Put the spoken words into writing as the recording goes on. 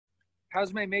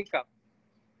How's my makeup?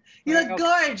 You look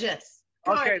gorgeous.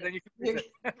 Okay, then you can use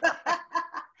it.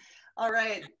 All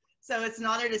right. So it's an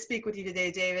honor to speak with you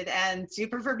today, David. And do you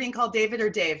prefer being called David or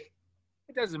Dave?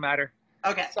 It doesn't matter.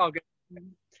 Okay. It's all good.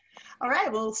 All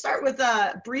right. We'll start with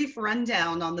a brief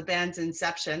rundown on the band's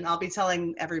inception. I'll be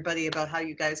telling everybody about how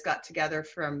you guys got together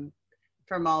from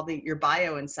all your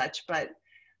bio and such. But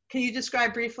can you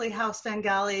describe briefly how Sven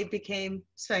Gali became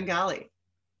Sven Gali?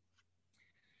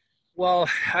 Well,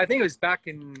 I think it was back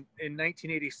in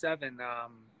 1987.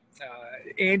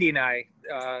 Andy and I,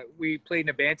 we played in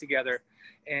a band together,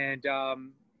 and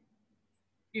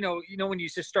you know when you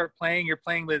just start playing, you're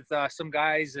playing with some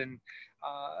guys, and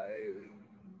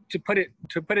to put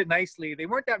it nicely, they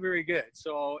weren't that very good.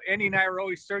 So Andy and I were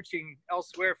always searching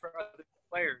elsewhere for other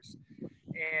players,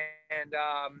 and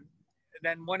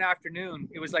then one afternoon,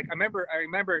 it was like I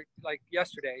remember like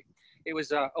yesterday, it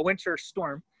was a winter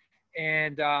storm,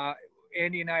 and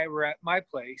Andy and I were at my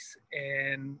place,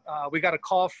 and we got a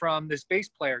call from this bass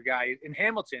player guy in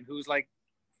Hamilton who was like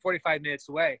 45 minutes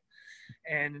away,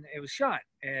 and it was Sean.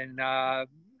 And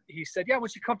he said, "Yeah, why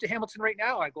don't you come to Hamilton right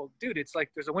now?" I go, "Dude, it's like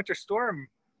there's a winter storm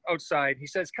outside." He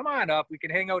says, "Come on up, we can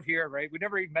hang out here," right? We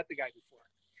never even met the guy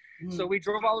before. So we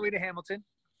drove all the way to Hamilton,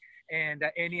 and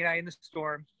Andy and I in the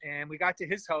storm, and we got to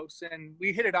his house, and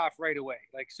we hit it off right away.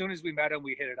 Like as soon as we met him,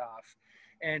 we hit it off.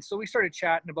 And so we started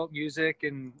chatting about music,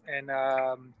 and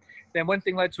then one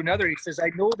thing led to another. He says, "I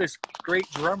know this great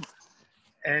drummer."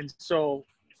 And so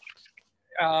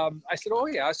I said, "Oh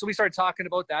yeah." So we started talking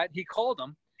about that. He called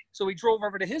him. So we drove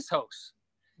over to his house.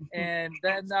 And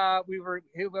then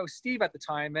it was Steve at the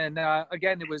time. And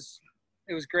again, it was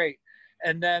great.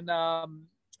 And then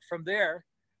from there,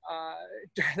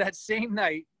 that same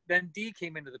night, then Dee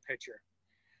came into the picture.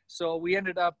 So we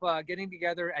ended up getting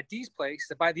together at Dee's place.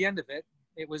 By the end of it,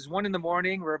 it was 1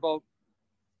 a.m. We're about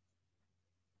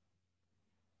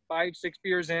 5-6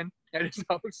 beers in at his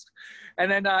house. And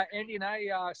then Andy and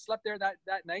I slept there that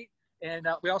night. And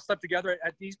we all slept together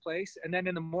at Dee's place. And then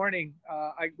in the morning,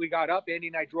 we got up. Andy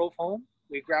and I drove home.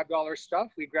 We grabbed all our stuff.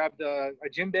 We grabbed a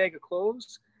gym bag of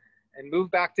clothes and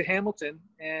moved back to Hamilton.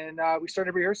 And we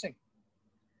started rehearsing.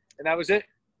 And that was it.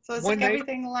 So it's like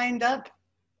everything lined up.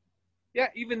 Yeah,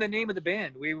 even the name of the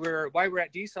band. While we were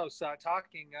at Dee's house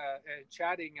talking and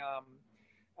chatting,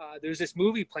 there was this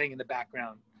movie playing in the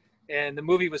background. And the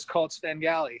movie was called Sven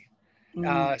Gali.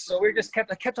 So we just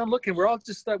kept on looking. We were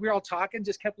all talking,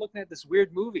 just kept looking at this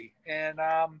weird movie. And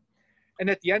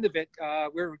at the end of it,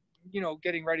 we were,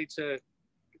 getting ready to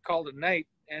call it a night.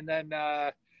 And then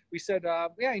we said,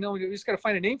 yeah, we just got to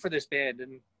find a name for this band.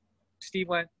 And Steve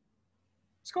went,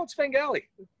 "It's called Sven Gali."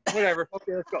 Whatever.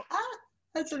 Okay, let's go.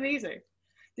 That's amazing.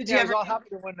 Did you ever? All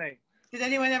happened in one night. Did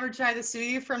anyone ever try to sue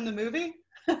you from the movie?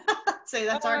 Say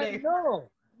that's our name.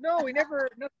 No, we never.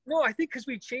 No, I think because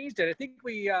we changed it. I think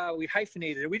we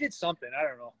hyphenated it. We did something. I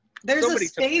don't know. There's a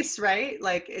space, right?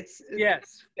 Like it's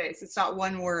yes, space. It's not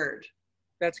one word.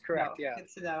 That's correct. No, yeah. Good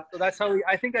to know. So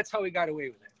I think that's how we got away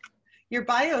with it. Your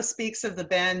bio speaks of the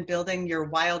band building your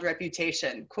wild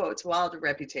reputation. Quotes, wild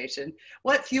reputation.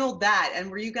 What fueled that? And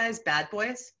were you guys bad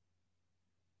boys?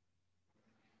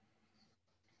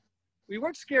 We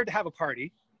weren't scared to have a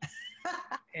party.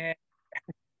 and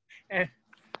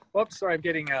whoops, sorry, I'm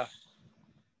getting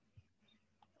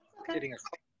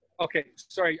okay,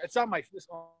 sorry, it's on my,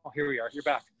 here we are, you're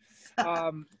back.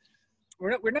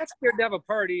 We're not scared to have a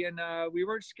party, and we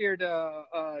weren't scared to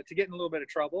get in a little bit of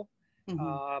trouble,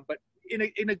 but in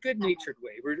a good-natured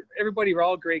way. We're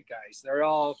all great guys. They're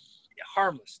all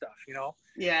harmless stuff,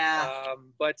 Yeah.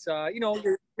 But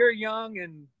you're young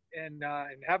and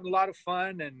having a lot of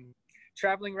fun and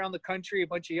traveling around the country, a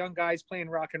bunch of young guys playing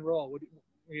rock and roll.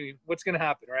 What's going to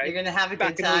happen, right? You're going to have a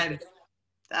good time.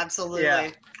 Absolutely.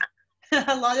 Yeah.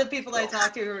 A lot of people I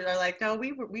talk to are like, "No,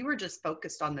 we were just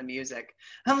focused on the music."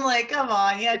 I'm like, "Come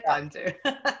on, you had fun too."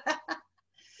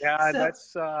 Yeah,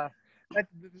 so,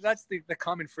 that's the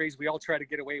common phrase we all try to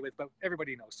get away with, but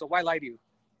everybody knows. So why lie to you?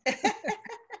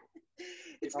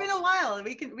 It's been a while.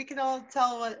 We can all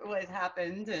tell what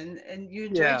happened, and you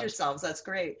enjoyed yourselves. That's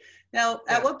great. Now,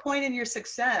 at what point in your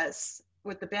success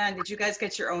with the band did you guys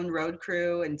get your own road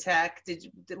crew and tech?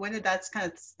 When did that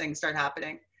kind of thing start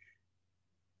happening?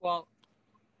 Well,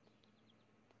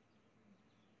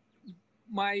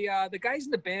 the guys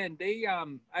in the band, they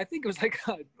I think it was like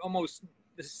almost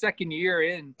the second year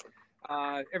in.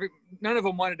 None of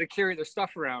them wanted to carry their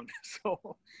stuff around,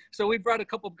 so we brought a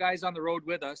couple of guys on the road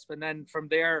with us, and then from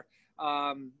there,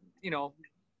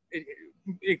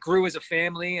 it grew as a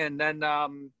family, and then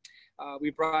we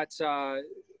brought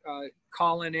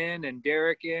Colin in and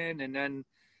Derek in, and then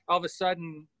all of a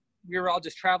sudden we were all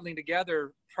just traveling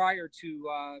together prior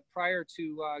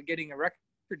to getting a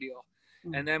record deal.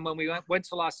 And then when we went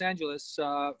to Los Angeles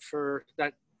for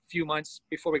that few months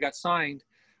before we got signed,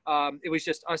 it was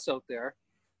just us out there.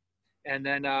 And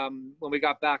then when we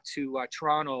got back to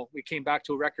Toronto, we came back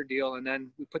to a record deal, and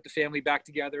then we put the family back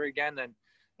together again,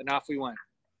 and off we went.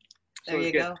 So there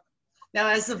you go. Now,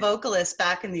 as the vocalist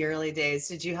back in the early days,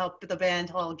 did you help the band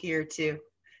haul gear too?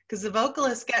 Because the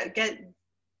vocalists get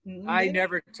I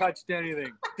never touched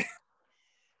anything.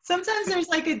 Sometimes there's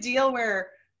like a deal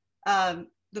where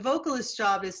the vocalist's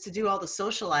job is to do all the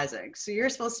socializing. So you're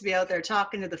supposed to be out there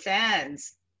talking to the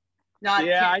fans.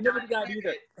 I never did that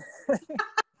either.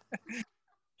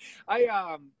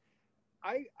 I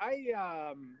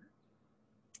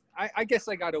guess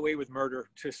I got away with murder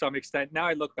to some extent. Now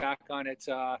I look back on it.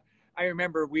 I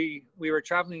remember we were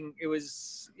traveling. It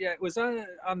was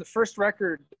on the first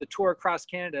record, the tour across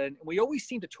Canada, and we always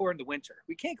seemed to tour in the winter.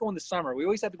 We can't go in the summer. We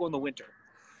always had to go in the winter.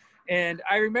 And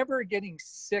I remember getting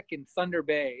sick in Thunder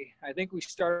Bay. I think we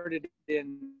started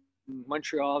in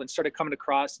Montreal and started coming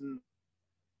across, and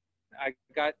I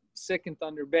got sick in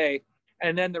Thunder Bay.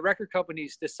 And then the record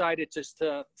companies decided just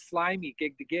to fly me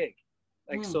gig to gig,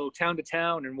 so town to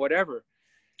town and whatever.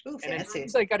 Ooh, and fancy. as soon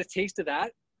as I got a taste of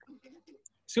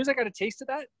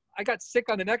that, I got sick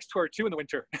on the next tour too in the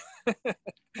winter.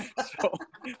 So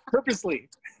purposely.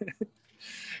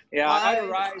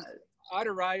 I'd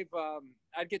arrive.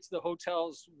 I'd get to the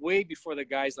hotels way before the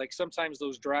guys. Like sometimes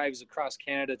those drives across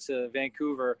Canada to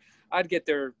Vancouver, I'd get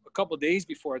there a couple of days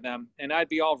before them, and I'd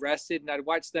be all rested, and I'd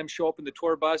watch them show up in the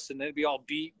tour bus, and they'd be all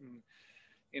beat, and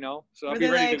so I'd be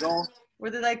ready to go. Were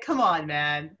they like, "Come on,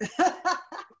 man"?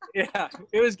 Yeah,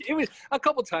 it was a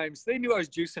couple times. They knew I was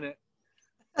juicing it.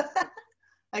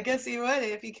 I guess you would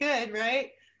if you could,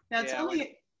 right? Now tell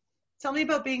me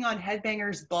about being on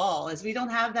Headbanger's Ball, as we don't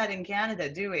have that in Canada,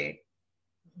 do we?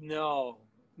 No.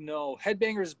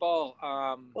 Headbanger's Ball.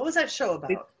 What was that show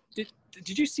about?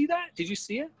 Did you see that? Did you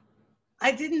see it?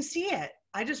 I didn't see it.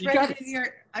 I just read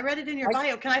it in your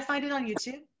bio. Can I find it on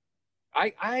YouTube?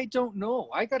 I don't know.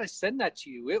 I gotta send that to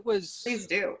you. It was. Please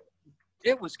do.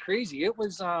 It was crazy. It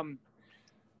was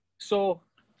so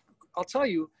I'll tell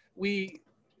you, we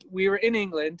were in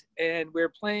England and we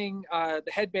were playing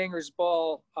the Headbangers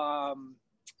Ball.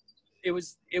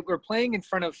 We're playing in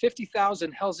front of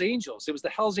 50,000 Hells Angels. It was the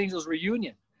Hells Angels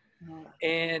reunion.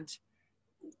 And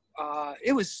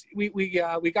it was we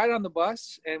got on the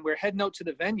bus and we're heading out to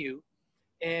the venue,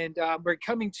 and we're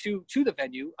coming to the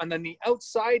venue, and on the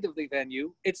outside of the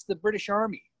venue it's the British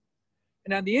Army,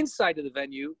 and on the inside of the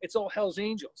venue it's all Hells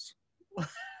Angels.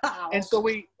 Wow. And so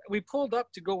we pulled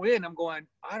up to go in. I'm going,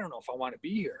 I don't know if I want to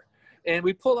be here. And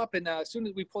we pull up, and as soon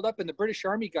as we pulled up, and the British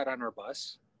Army got on our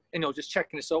bus, and just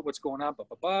checking us out, what's going on,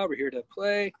 we're here to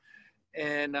play.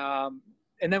 And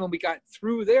then when we got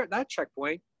through that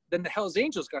checkpoint, then the Hells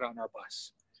Angels got on our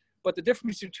bus. But the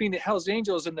difference between the Hells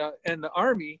Angels and the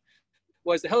Army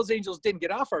was the Hells Angels didn't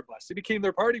get off our bus. It became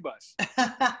their party bus.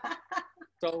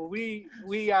 So we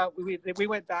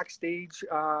went backstage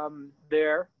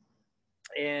there,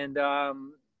 and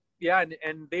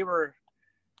and they were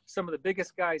some of the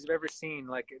biggest guys I've ever seen.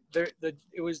 Like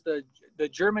it was the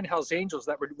German Hells Angels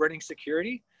that were running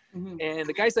security. Mm-hmm. And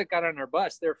the guys that got on our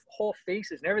bus, their whole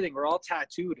faces and everything were all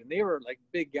tattooed, and they were like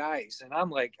big guys. And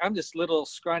I'm this little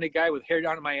scrawny guy with hair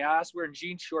down to my ass, wearing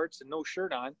jean shorts and no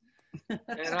shirt on.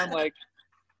 And I'm like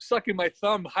sucking my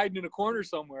thumb, hiding in a corner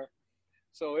somewhere.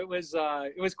 So it was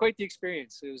quite the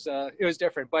experience. It was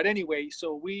different. But anyway,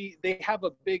 so they have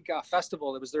a big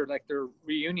festival. It was their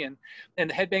reunion, and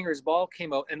the Headbangers Ball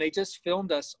came out, and they just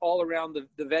filmed us all around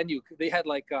the venue. They had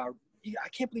I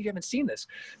can't believe you haven't seen this.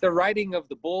 The riding of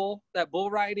the bull, that bull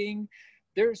riding.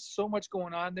 There's so much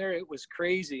going on there. It was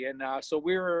crazy. And so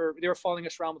they were following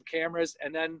us around with cameras.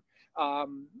 And then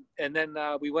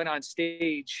we went on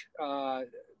stage that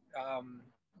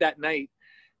night.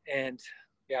 And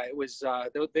yeah, it was,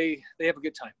 they have a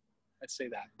good time. I'd say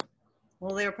that.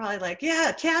 Well, they were probably like,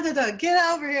 yeah, Canada, get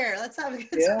over here. Let's have a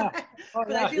good time. Oh,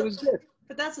 yeah, it was good.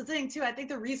 But that's the thing too. I think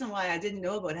the reason why I didn't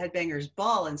know about Headbangers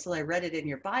Ball until I read it in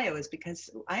your bio is because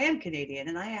I am Canadian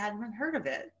and I hadn't heard of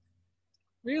it.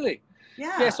 Really?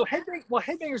 Yeah. Yeah. So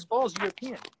Headbangers Ball is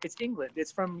European. It's England.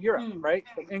 It's from Europe, right?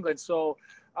 From England. So,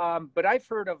 but I've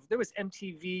heard of, there was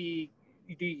MTV,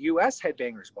 the US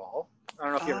Headbangers Ball. I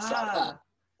don't know if you ever saw that.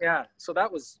 Yeah. So that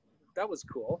was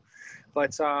cool.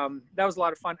 But that was a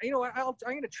lot of fun. You know what? I'm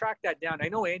going to track that down. I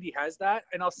know Andy has that,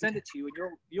 and I'll send it to you, and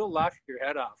you'll laugh your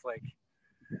head off. Like,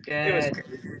 it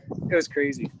was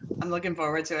crazy. I'm looking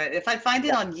forward to it. If I find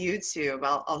it on YouTube,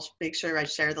 I'll make sure I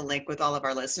share the link with all of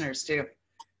our listeners too,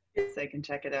 so they can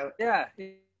check it out. Yeah.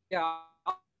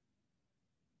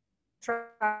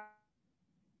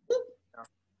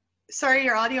 Sorry,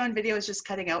 your audio and video is just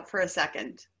cutting out for a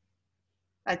second.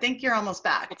 I think you're almost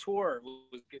back. Tour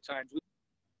was good times.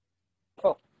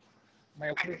 Oh, am I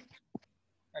okay?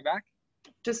 Am I back?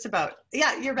 Just about.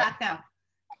 Yeah, you're back now.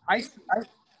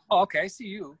 Oh, okay, I see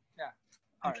you. Yeah.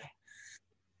 All Okay. right.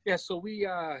 Yeah, so we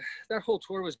that whole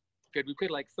tour was good. We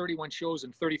played like 31 shows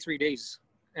in 33 days,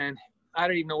 and I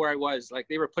don't even know where I was. Like,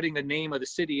 they were putting the name of the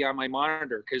city on my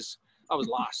monitor because I was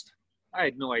lost. I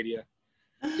had no idea.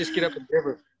 Just get up and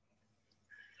river.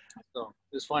 So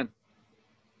it was fun.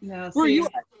 No, Where are you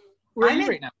at? Where are you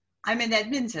right now? I'm in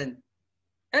Edmonton.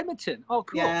 Edmonton. Oh,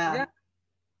 cool. Yeah.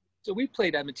 So we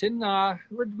played Edmonton.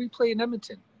 Where did we play in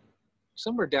Edmonton?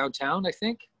 Somewhere downtown, I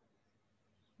think.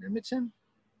 Edmonton?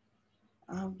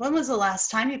 When was the last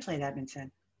time you played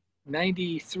Edmonton?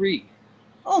 93.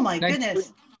 Oh my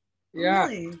goodness. Yeah.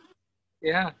 Really?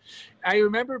 Yeah. I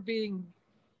remember we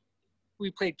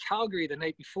played Calgary the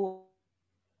night before.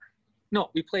 No,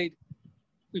 we played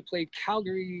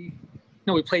Calgary.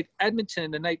 No, we played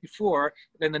Edmonton the night before.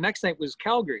 Then the next night was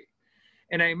Calgary.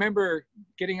 And I remember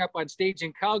getting up on stage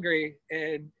in Calgary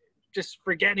and just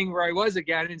forgetting where I was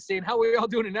again and saying, how are we all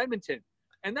doing in Edmonton?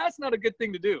 And that's not a good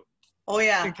thing to do. Oh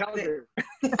yeah. In Calgary.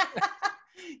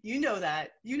 You know that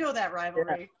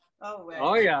rivalry. Yeah. Oh, man.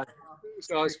 Oh yeah.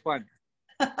 So it was fun.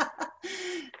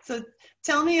 So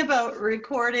tell me about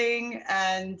recording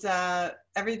and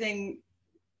everything,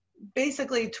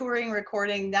 basically touring,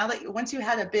 recording. Now that once you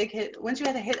had a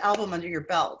hit album under your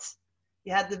belt,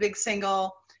 you had the big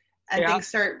single, and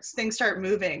things start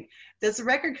moving. Does the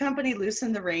record company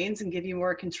loosen the reins and give you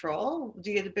more control?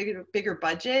 Do you get a bigger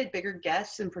budget, bigger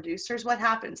guests and producers? What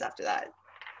happens after that?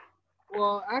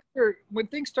 Well, when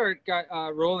things got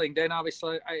rolling, then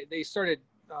obviously they started.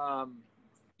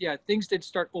 Things did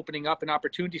start opening up, and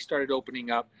opportunities started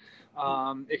opening up.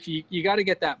 If you got to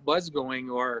get that buzz going,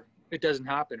 or it doesn't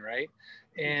happen, right?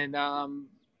 And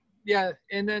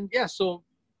so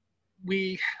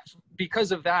we,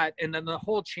 because of that, and then the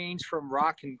whole change from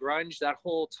rock and grunge, that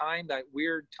whole time, that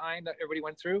weird time that everybody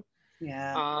went through.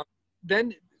 Yeah.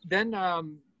 Then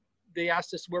they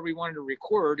asked us where we wanted to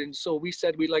record, and so we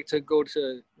said we'd like to go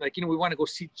to, like, we want to go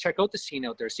check out the scene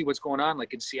out there, see what's going on,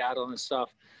 like in Seattle and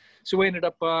stuff. So we ended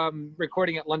up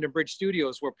recording at London Bridge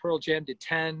Studios, where Pearl Jam did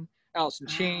 10, Alice in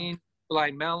Chains,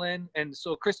 Blind Melon, and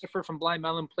so Christopher from Blind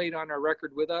Melon played on our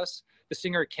record with us. The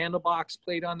singer Candlebox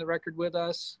played on the record with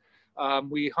us.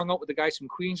 We hung out with the guys from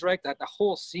Queensryche, the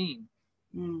whole scene.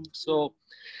 So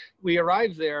we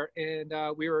arrived there, and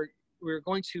we were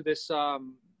going to this.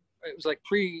 It was like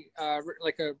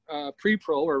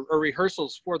pre-pro or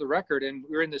rehearsals for the record, and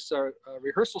we were in this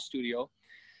rehearsal studio.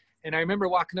 And I remember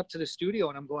walking up to the studio,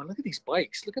 and I'm going, look at these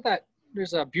bikes, look at that.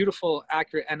 There's a beautiful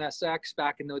Acura NSX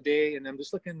back in the day, and I'm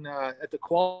just looking at the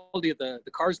quality of the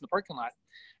cars in the parking lot.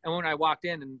 And when I walked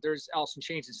in, and there's Alice in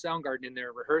Chains and Soundgarden in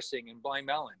there rehearsing, and Blind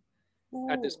Melon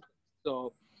at this place.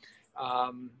 So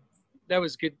that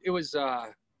was good. It was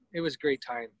a great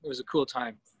time. It was a cool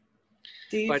time.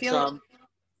 Do you feel?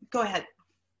 Go ahead.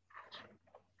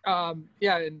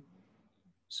 And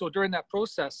so during that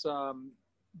process,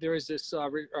 there was this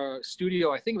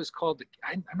studio. I think it was called.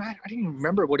 I didn't even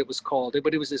remember what it was called,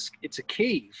 but it was this. It's a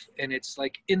cave, and it's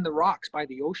like in the rocks by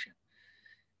the ocean,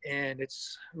 and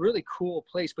it's a really cool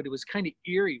place. But it was kind of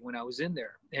eerie when I was in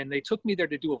there, and they took me there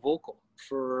to do a vocal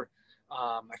for.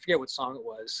 I forget what song it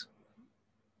was.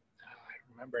 I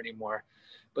don't remember anymore,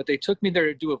 but they took me there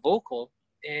to do a vocal,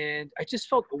 and I just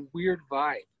felt a weird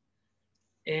vibe,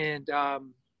 and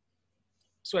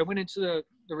so I went into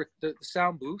the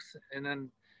sound booth, and then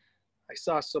I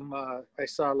saw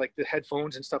like the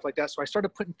headphones and stuff like that. So I started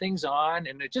putting things on,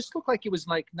 and it just looked like it was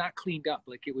like not cleaned up,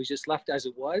 like it was just left as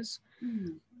it was.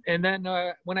 And then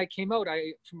when I came out,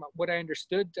 from what I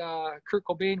understood, Kurt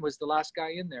Cobain was the last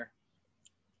guy in there.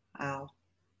 Wow.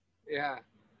 Yeah.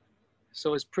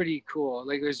 So it was pretty cool.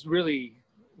 Like it was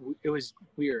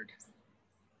weird.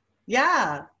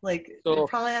 Yeah, like it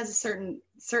probably has a certain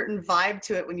vibe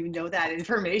to it when you know that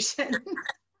information.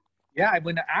 Yeah,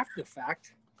 when after the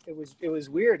fact, it was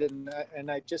weird, and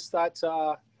I just thought,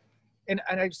 and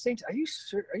I was saying, are you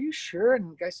sure?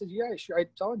 And the guy said, yeah, sure. I'm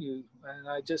telling you, and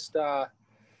I just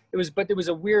it was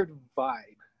a weird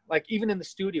vibe, like even in the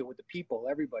studio with the people,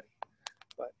 everybody,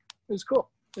 but it was cool.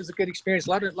 It was a good experience. A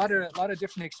lot of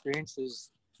different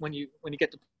experiences when you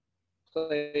get to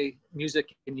play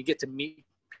music and you get to meet.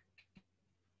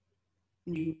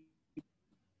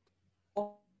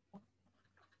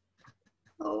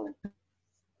 Oh,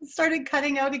 it started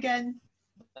cutting out again.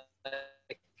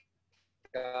 At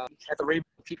the rate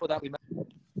of people that we met.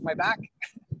 Am I back?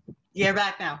 Yeah,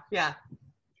 back now. Yeah.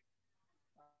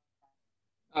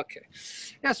 Okay.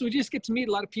 Yeah, so we just get to meet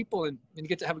a lot of people and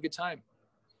get to have a good time.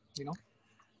 You know,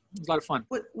 it was a lot of fun.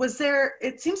 Was there,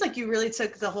 it seems like you really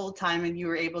took the whole time and you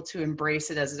were able to embrace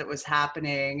it as it was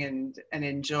happening and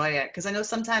enjoy it. Because I know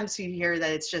sometimes you hear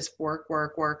that it's just work,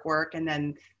 work, work, work, and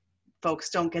then folks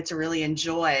don't get to really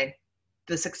enjoy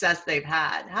the success they've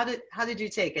had. How did you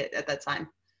take it at that time?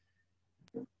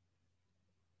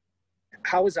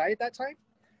 How was I at that time?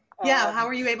 Yeah, how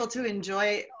were you able to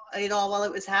enjoy it all while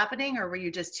it was happening, or were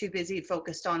you just too busy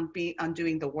focused on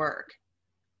doing the work?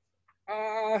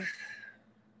 I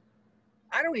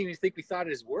don't even think we thought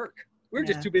it as work. We were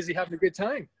just too busy having a good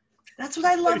time. That's what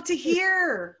I love to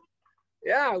hear.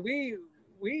 Yeah, we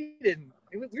didn't.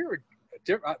 We were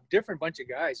a different bunch of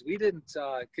guys. We didn't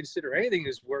consider anything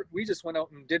as work. We just went out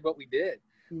and did what we did,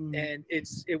 and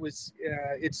it was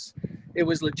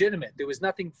legitimate. There was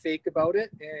nothing fake about it,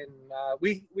 and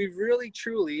we really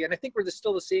truly, and I think we're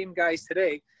still the same guys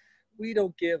today. We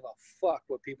don't give a fuck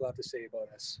what people have to say about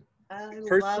us.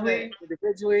 Personally,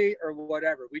 individually, or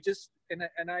whatever. We just,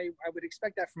 and I would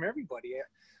expect that from everybody.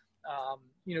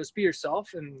 You know, just be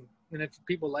yourself, and if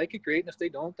people like it, great. And if they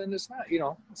don't, then it's not, you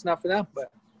know, it's not for them. But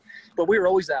we were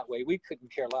always that way. We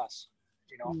couldn't care less,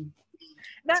 you know.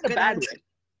 Not in a bad way.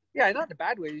 Yeah, not in a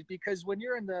bad way, because when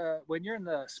you're in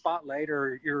the spotlight,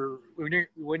 or when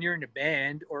you're in a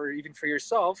band, or even for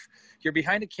yourself, you're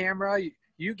behind a camera.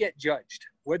 You get judged.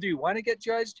 Whether you want to get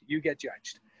judged, you get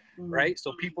judged. Right,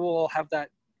 so people will have that,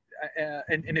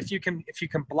 and if you can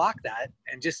block that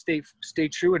and just stay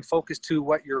true and focus to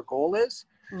what your goal is,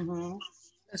 and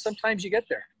sometimes you get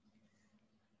there.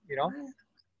 You know,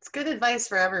 it's good advice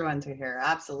for everyone to hear.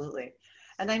 Absolutely.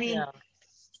 And I mean,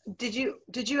 did you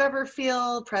ever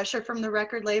feel pressure from the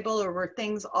record label, or were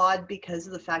things odd because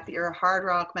of the fact that you're a hard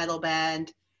rock metal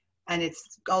band and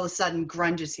it's all of a sudden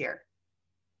grunge is here?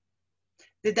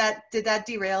 Did that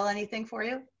derail anything for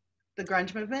you? The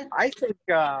grunge movement? I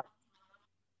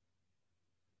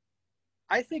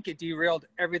think it derailed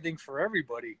everything for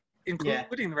everybody,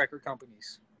 including the record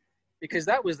companies, because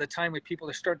that was the time when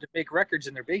people started to make records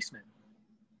in their basement,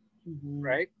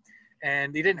 right?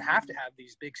 And they didn't have to have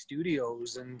these big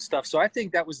studios and stuff. So I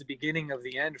think that was the beginning of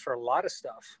the end for a lot of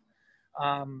stuff.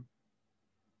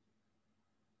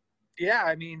 Yeah,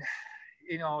 I mean,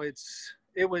 you know, it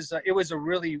was a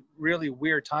really, really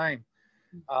weird time.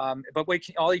 But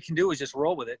all you can do is just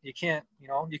roll with it. You can't, you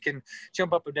know, you can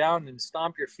jump up and down and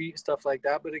stomp your feet and stuff like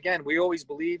that. But again, we always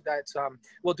believe that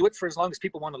we'll do it for as long as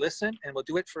people want to listen, and we'll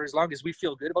do it for as long as we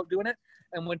feel good about doing it.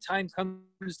 And when time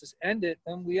comes to end it,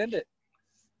 then we end it.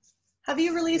 Have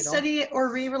you released any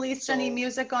or re-released any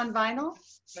music on vinyl?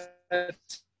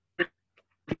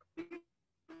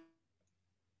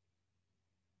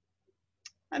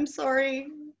 I'm sorry.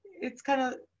 It's kind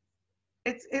of,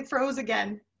 it froze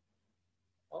again.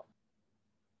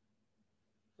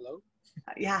 Hello?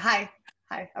 Yeah, hi.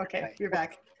 Okay, hi. You're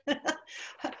back.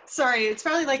 Sorry, it's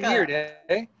probably like weird,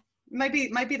 eh? Might be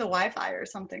the Wi-Fi or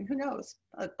something. Who knows?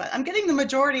 But I'm getting the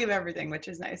majority of everything, which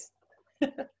is nice.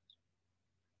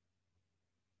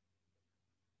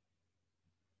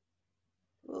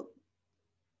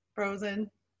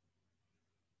 Frozen.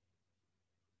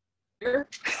 Here?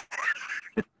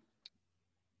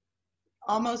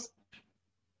 Almost.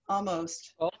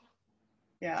 Oh.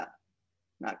 Yeah,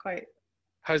 not quite.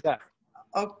 How's that?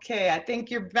 Okay, I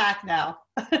think you're back now.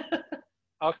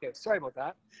 Okay, sorry about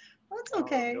that. That's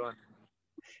okay.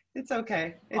 It's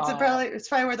okay. It's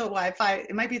probably where the Wi-Fi.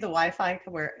 It might be the Wi-Fi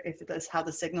where if that's how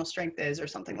the signal strength is or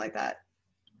something like that.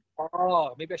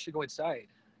 Oh, maybe I should go inside.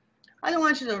 I don't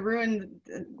want you to ruin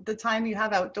the time you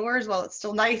have outdoors while it's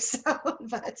still nice.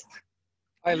 But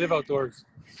I live outdoors.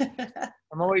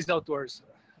 I'm always outdoors.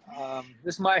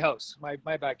 This is my house,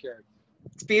 my backyard.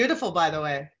 It's beautiful, by the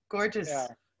way. Gorgeous. Yeah.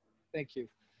 Thank you.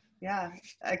 Yeah,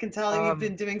 I can tell you've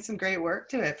been doing some great work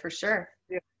to it for sure.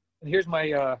 Yeah. And here's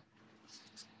my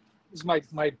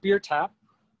my beer tap.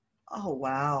 Oh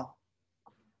wow.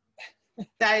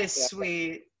 That is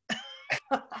sweet.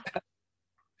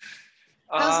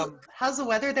 How's the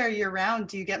weather there year round?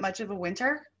 Do you get much of a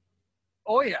winter?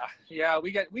 Oh yeah.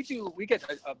 We get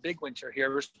a big winter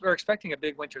here. We're expecting a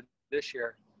big winter this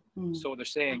year. So they're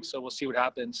saying. So we'll see what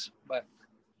happens. But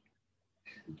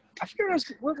I forget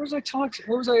what were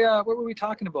we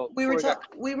talking about? We were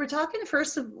talking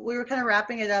first. We were kind of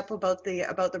wrapping it up about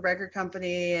the record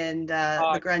company and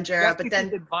the grunge era, but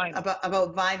then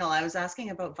about vinyl. I was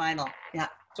asking about vinyl. Yeah.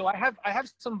 So I have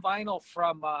some vinyl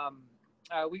from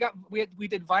we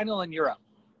did vinyl in Europe.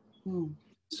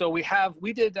 So we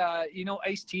did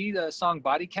Ice-T, the song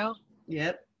Body Count.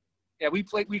 Yep. Yeah, we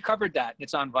covered that.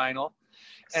 It's on vinyl.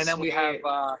 And then we have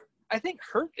I think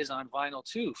Hurt is on vinyl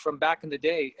too from back in the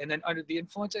day. And then Under the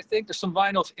Influence, I think there's some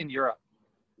vinyl in Europe.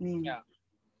 Yeah.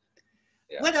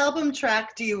 What album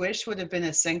track do you wish would have been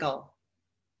a single?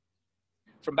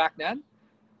 From back then?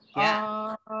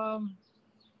 Yeah.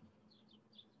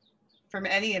 From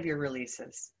any of your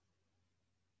releases.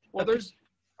 Well, there's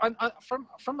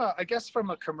from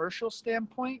a commercial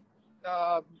standpoint,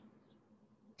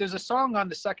 there's a song on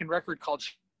the second record called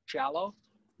Shallow,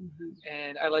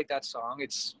 and I like that song.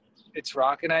 It's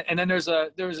rock, and then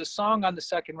there was a song on the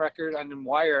second record on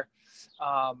Wire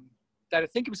that I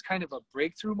think it was kind of a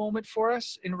breakthrough moment for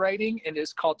us in writing, and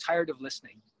it's called Tired of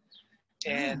Listening.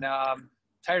 And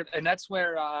and that's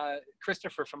where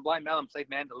Christopher from Blind Melon played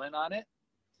mandolin on it.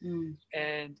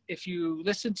 And if you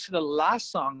listen to the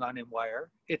last song on In Wire,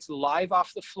 it's live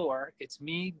off the floor. It's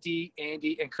me, Dee,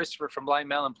 Andy, and Christopher from Blind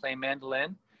Melon playing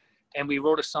mandolin, and we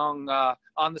wrote a song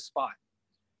on the spot.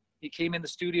 He came in the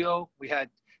studio. We had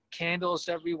candles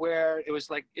everywhere. It was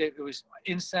like it was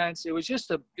incense. It was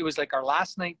it was like our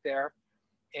last night there,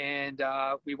 and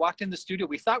we walked in the studio.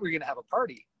 We thought we were gonna have a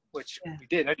party, which we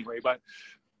did anyway, but.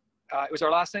 It was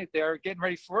our last night there, getting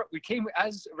ready for it. We came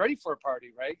as ready for a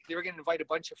party, right? They were going to invite a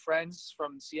bunch of friends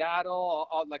from Seattle,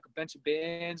 like a bunch of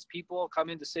bands, people come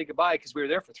in to say goodbye because we were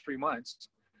there for 3 months.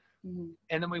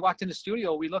 And then we walked in the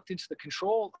studio. We looked into the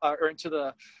control or into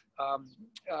the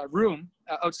room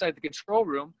outside the control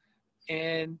room,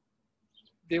 and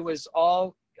there was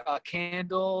all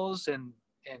candles and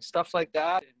stuff like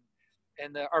that.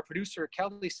 And our producer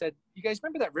Kelly said, "You guys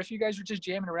remember that riff you guys were just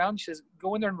jamming around?" She says,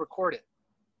 "Go in there and record it."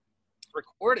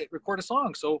 Record a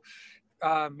song. So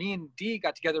me and Dee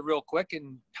got together real quick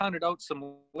and pounded out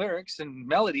some lyrics and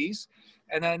melodies,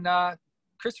 and then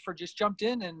Christopher just jumped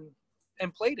in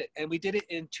and played it, and we did it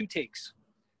in 2 takes,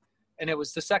 and it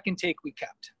was the second take we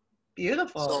kept.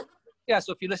 Beautiful.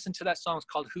 So if you listen to that song, it's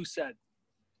called Who Said.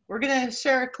 We're gonna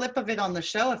share a clip of it on the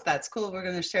show if that's cool. We're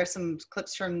gonna share some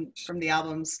clips from the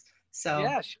albums. So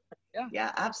yeah, sure.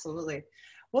 Yeah, absolutely.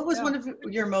 What was one of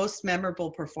your most memorable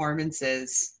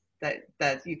performances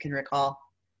that you can recall?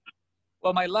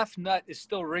 Well, my left nut is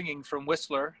still ringing from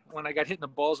Whistler when I got hit in the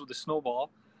balls with a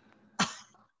snowball.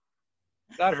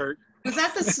 That hurt. Was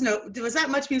that was that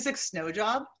Muchmusic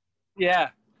Snowjob? Yeah.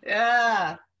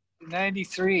 Yeah.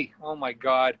 93. Oh my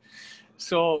God.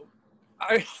 So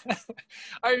I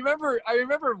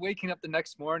remember waking up the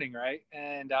next morning, right?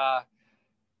 And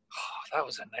that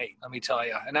was a night, let me tell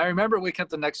you. And I remember waking up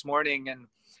the next morning, and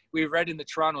we read in the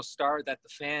Toronto Star that the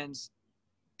fans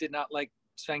did not like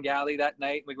Sven Gali that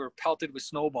night. We were pelted with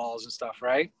snowballs and stuff,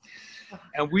 right?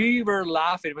 And we were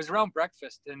laughing. It was around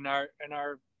breakfast, and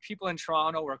our people in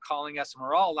Toronto were calling us, and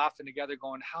we're all laughing together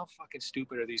going, how fucking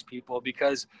stupid are these people?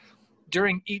 Because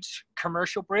during each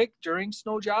commercial break during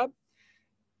Snowjob,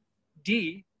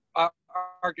 Dee,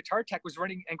 our guitar tech, was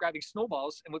running and grabbing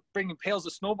snowballs and bringing pails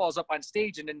of snowballs up on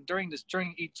stage, and then during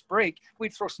each break,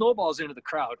 we'd throw snowballs into the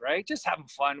crowd, right? Just having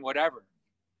fun, whatever.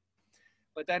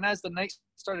 But then as the night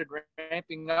started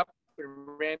ramping up,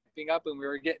 and we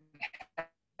were getting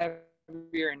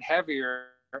heavier and heavier,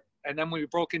 and then we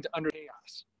broke into Under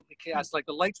Chaos. Like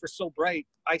the lights were so bright,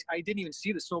 I didn't even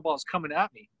see the snowballs coming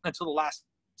at me until the last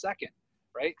second,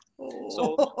 right?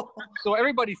 So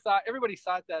everybody thought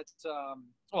that,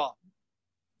 well,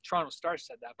 Toronto Star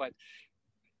said that, but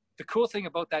the cool thing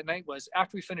about that night was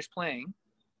after we finished playing,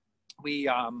 we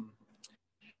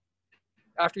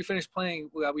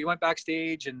went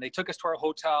backstage, and they took us to our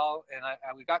hotel,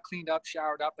 and we got cleaned up,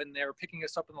 showered up, and they were picking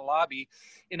us up in the lobby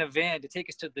in a van to take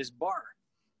us to this bar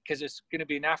because it's going to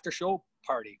be an after show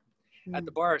party at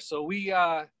the bar. So we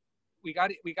got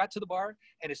to the bar,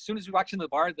 and as soon as we walked into the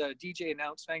bar, the DJ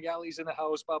announced Sven Gali's in the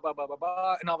house, blah, blah, blah, blah,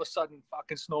 blah, and all of a sudden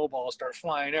fucking snowballs start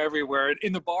flying everywhere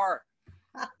in the bar.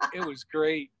 It was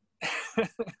great.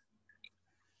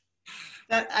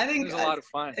 I think it was a lot of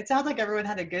fun. It sounds like everyone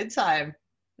had a good time.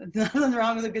 Nothing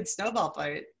wrong with a good snowball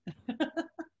fight.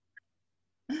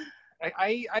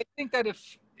 I think that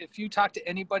if you talk to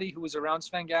anybody who was around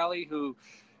Sven Gali,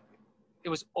 it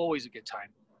was always a good time.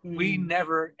 We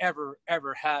never, ever,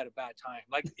 ever had a bad time.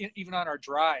 Like even on our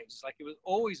drives, like it was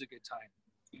always a good time.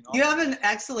 You have an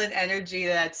excellent energy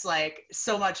that's like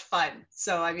so much fun.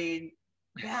 So I mean,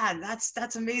 man,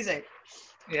 that's amazing.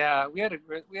 Yeah, we had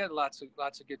lots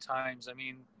of good times. I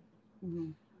mean,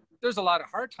 there's a lot of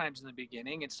hard times in the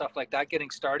beginning and stuff like that getting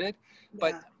started,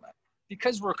 but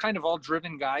because we're kind of all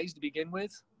driven guys to begin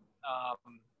with,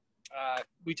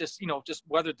 we just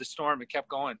weathered the storm and kept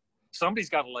going. Somebody's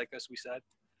got to like us, we said.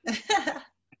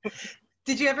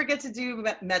 Did you ever get to do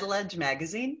Metal Edge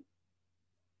magazine?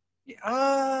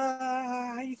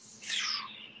 I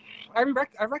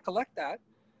recollect that.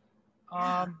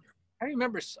 I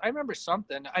remember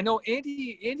something. I know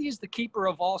Andy is the keeper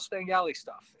of all Sven Gali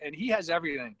stuff, and he has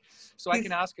everything. So I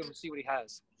can ask him and see what he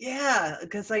has. Yeah,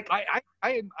 because like I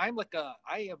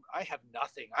have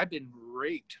nothing. I've been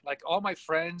raped. Like all my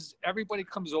friends, everybody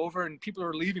comes over and people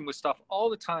are leaving with stuff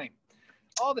all the time.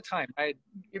 All the time.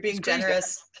 You're being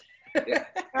generous. Yeah,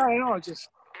 I know.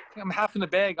 I'm half in the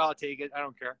bag. I'll take it. I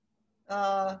don't care.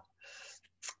 So.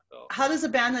 How does a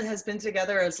band that has been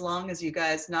together as long as you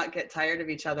guys not get tired of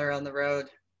each other on the road?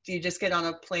 Do you just get on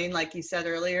a plane like you said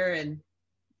earlier and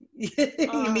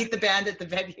you meet the band at the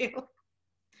venue?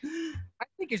 I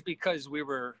think it's because we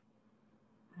were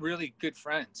really good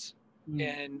friends,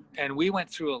 and we went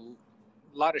through a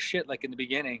lot of shit like in the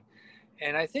beginning,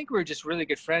 and I think we were just really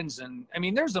good friends. And I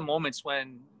mean, there's the moments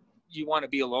when you want to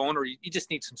be alone or you just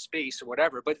need some space or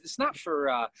whatever, but it's not for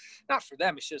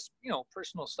them. It's just,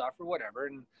 personal stuff or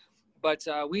whatever. But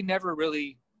we never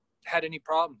really had any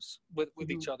problems with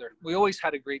each other. We always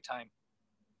had a great time.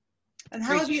 And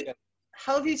how have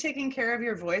you taken care of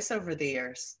your voice over the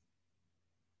years?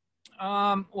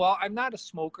 Well, I'm not a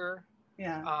smoker.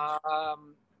 Yeah.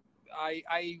 I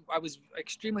was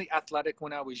extremely athletic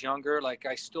when I was younger. Like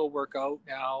I still work out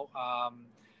now.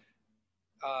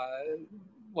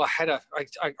 Well,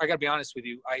 I gotta be honest with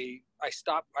you. I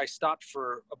stopped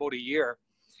for about a year,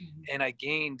 and I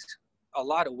gained a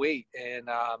lot of weight. And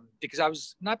because I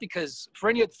was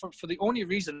for the only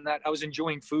reason that I was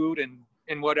enjoying food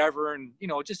and whatever, and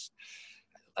just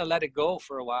I let it go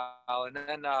for a while. And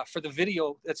then for the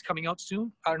video that's coming out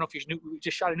soon, I don't know if you knew, we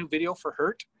just shot a new video for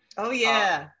Hurt. Oh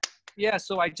yeah. Yeah.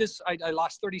 So I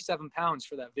lost 37 pounds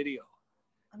for that video.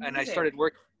 Amazing. And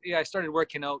I started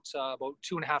working out about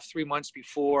 2.5-3 months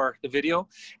before the video.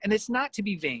 And it's not to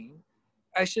be vain.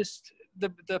 It's just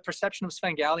the perception of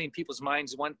Sven Gali in people's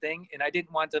minds is one thing. And I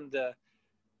didn't want them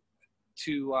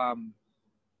to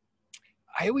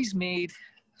I always made,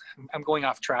 I'm going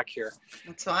off track here.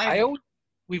 That's fine.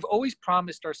 We've always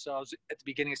promised ourselves at the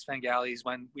beginning of Sven Gali's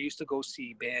when we used to go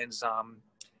see bands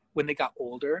when they got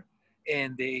older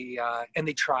and they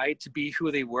tried to be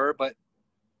who they were, but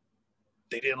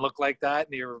they didn't look like that.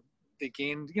 And they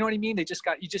gained, you know what I mean? You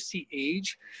just see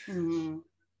age. Mm-hmm.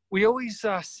 We always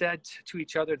said to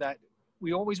each other that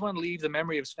we always want to leave the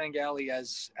memory of Sven Gali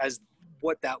as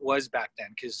what that was back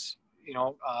then. Cause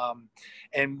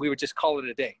and we would just call it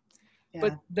a day. Yeah.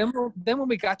 But then when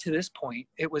we got to this point,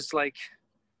 it was like,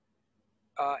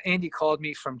 Andy called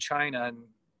me from China and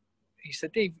he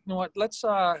said, Dave, you know what, let's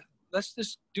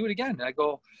just do it again. And I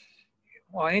go,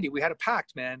 well, Andy, we had a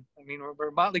pact, man. I mean, we're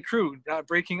a motley crew, not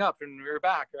breaking up, and we're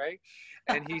back, right?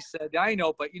 And he said, I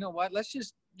know, but you know what? Let's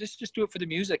just do it for the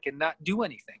music and not do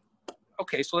anything.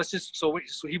 Okay, so so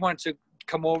he wanted to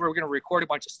come over. We're gonna record a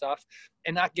bunch of stuff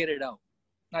and not get it out,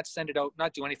 not send it out,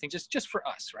 not do anything, just for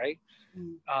us, right?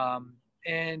 Mm.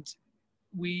 And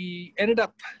we ended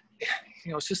up,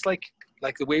 it's just like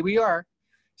the way we are.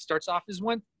 Starts off as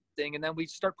one thing, and then we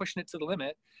start pushing it to the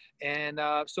limit. And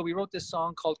so we wrote this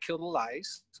song called Kill the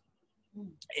Lies.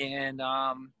 And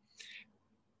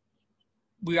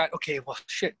we got, okay, well,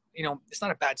 shit, it's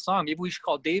not a bad song. Maybe we should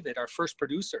call David, our first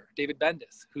producer, David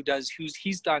Bendeth,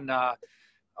 he's done,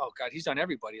 he's done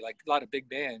everybody, like a lot of big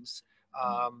bands.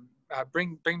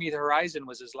 Bring Me the Horizon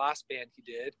was his last band he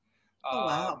did. Oh,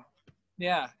 wow.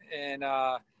 Yeah. And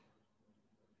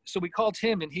so we called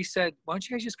him and he said, why don't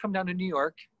you guys just come down to New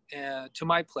York to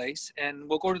my place and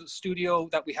we'll go to the studio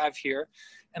that we have here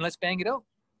and let's bang it out.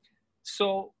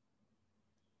 So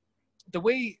the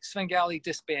way Sven Gali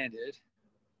disbanded,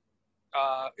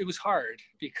 it was hard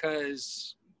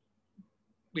because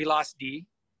we lost D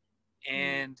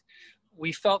and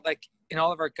we felt like in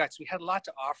all of our guts, we had a lot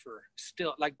to offer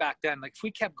still, like back then. Like if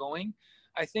we kept going,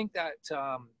 I think that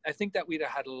we'd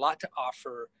have had a lot to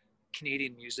offer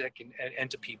Canadian music and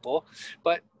to people,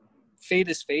 but fate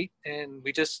is fate, and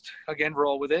we just again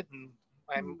roll with it. And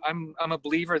I'm a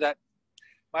believer that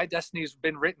my destiny's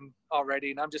been written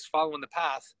already, and I'm just following the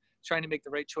path, trying to make the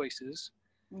right choices.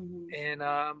 Mm-hmm. And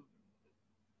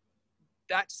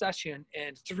that session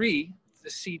and the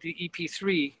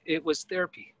EP3, it was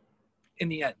therapy. In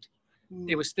the end,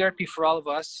 it was therapy for all of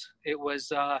us. It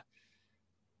was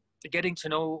getting to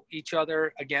know each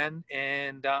other again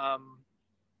and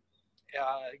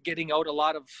getting out a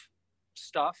lot of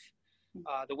stuff.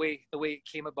 The way it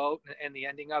came about and the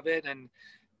ending of it, and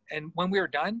when we were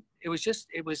done, it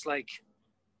was like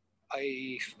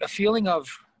a feeling of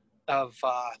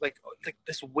like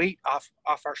this weight off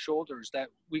our shoulders that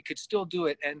we could still do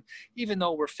it. And even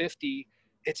though we're 50,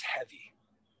 it's heavy.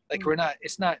 Like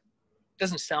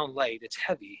doesn't sound light, it's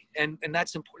heavy. And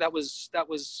that's important. That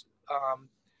was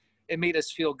it made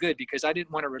us feel good because I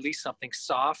didn't want to release something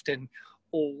soft and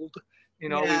old. You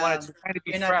know, we Yeah. wanted to kind of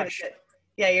be You're not fresh.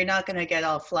 you're not gonna get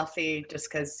all fluffy just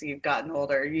because you've gotten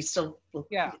older. You still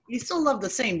love the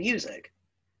same music.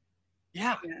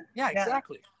 Yeah,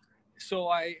 exactly.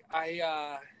 So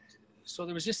so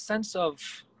there was this sense of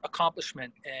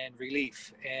accomplishment and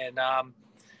relief. And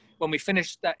when we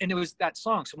finished that, and it was that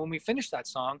song. So when we finished that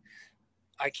song,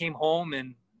 I came home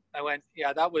and I went,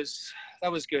 yeah, that was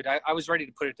good. I was ready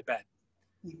to put it to bed.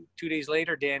 2 days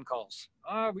later, Dan calls.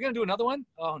 We're gonna do another one?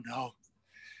 Oh no.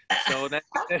 So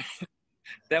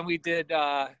then we did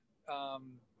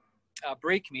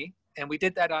Break Me, and we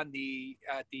did that on the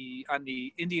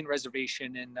Indian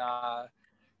reservation in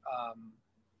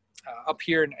up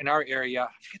here in our area.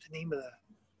 I forget the name of the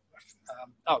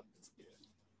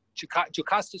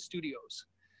Jocasta Studios.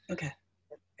 Okay.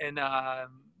 And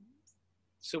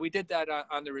so we did that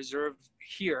on the reserve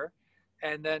here,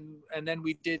 and then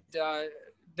we did.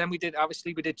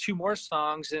 Obviously we did 2 more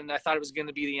songs, and I thought it was going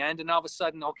to be the end. And all of a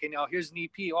sudden, okay, now here's an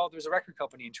EP. Oh, there's a record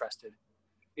company interested,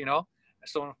 you know?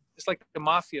 So it's like the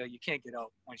mafia. You can't get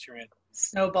out once you're in.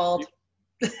 Snowballed.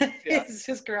 It's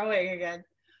just growing again.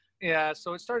 Yeah.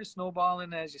 So it started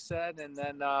snowballing, as you said. And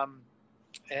then,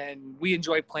 and we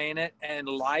enjoy playing it, and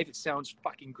live, it sounds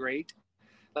fucking great.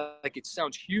 Like it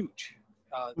sounds huge,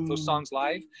 those songs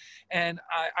live. And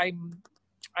I'm,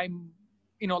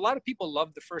 you know, a lot of people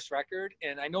loved the first record,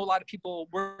 and I know a lot of people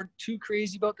weren't too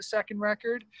crazy about the second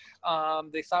record.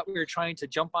 They thought we were trying to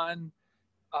jump on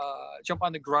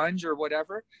the grunge or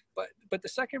whatever. But the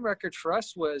second record for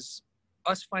us was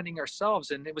us finding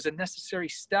ourselves, and it was a necessary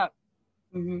step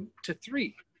to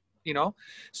 3. You know,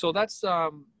 so that's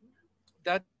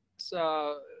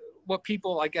what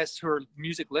people, I guess, who are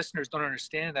music listeners don't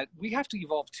understand, that we have to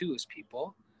evolve too as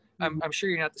people. I'm sure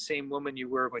you're not the same woman you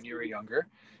were when you were younger.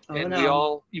 We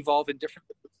all evolve in different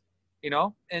ways, you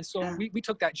know? And so we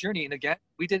took that journey. And again,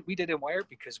 we did in Wired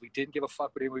because we didn't give a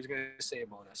fuck what anyone was going to say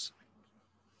about us.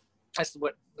 That's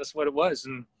what it was.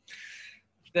 And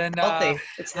then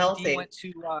it's healthy. Went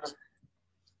to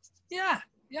yeah.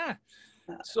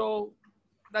 So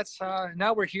that's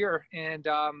now we're here, and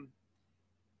I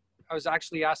was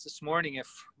actually asked this morning if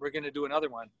we're going to do another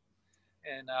one,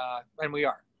 and we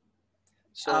are.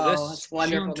 So that's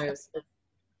wonderful news.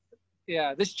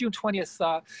 Yeah, this June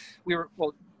 20th, we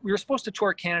were supposed to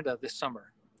tour Canada this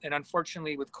summer, and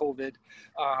unfortunately with COVID,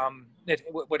 it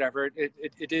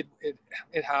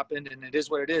happened, and it is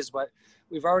what it is. But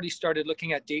we've already started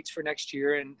looking at dates for next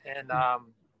year, and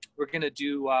we're going to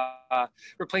do.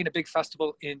 We're playing a big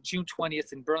festival in June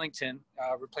 20th in Burlington.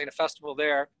 We're playing a festival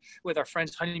there with our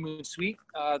friends Honeymoon Suite.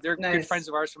 They're good friends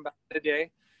of ours from back in the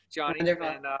day, Johnny.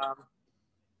 Wonderful.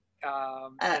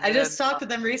 And I just talked to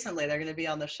them recently. They're going to be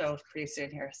on the show pretty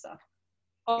soon here. So.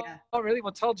 Oh, really?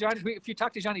 Well, tell Johnny. If you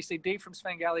talk to Johnny, say Dave from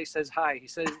Sven Gali says hi. He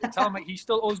says, tell him he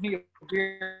still owes me a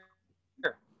beer.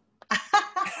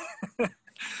 All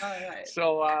right.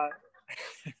 So,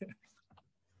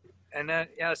 and then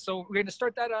so we're going to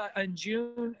start that in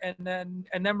June, and then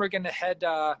we're going to head.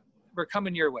 We're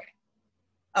coming your way.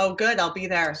 Oh, good. I'll be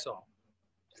there. So,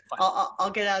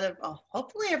 I'll get out of.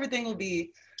 Hopefully, everything will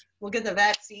be. We'll get the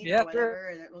vaccine or whatever,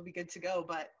 and it will be good to go.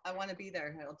 But I want to be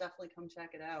there. I'll definitely come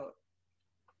check it out.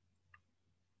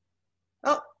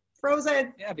 Oh,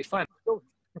 frozen. Yeah, it'd be fun. Oh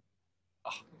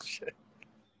shit.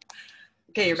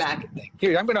 Okay, you're back.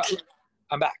 Here, I'm back.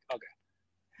 Okay.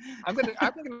 I'm gonna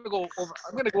go over.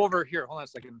 I'm gonna go over here. Hold on a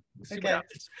second. Okay.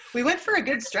 We went for a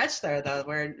good stretch there, though,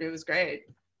 where it was great.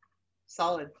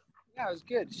 Solid. Yeah, it was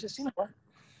good. It's just, you know what?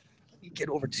 Let me get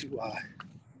over to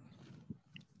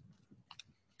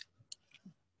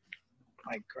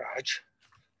my garage.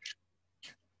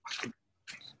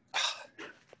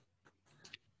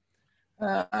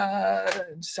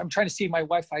 I'm trying to see if my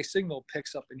Wi-Fi signal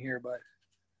picks up in here, but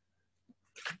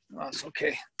it's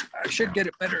okay. I should get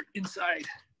it better inside.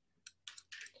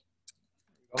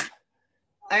 There we go.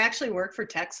 I actually work for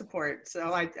tech support,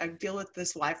 so I deal with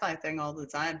this Wi-Fi thing all the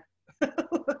time.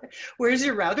 Where's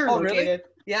your router located? Really?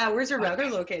 Yeah, where's your router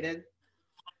located?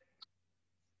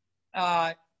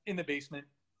 In the basement.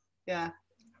 Yeah.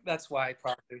 That's why,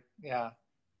 probably. Yeah,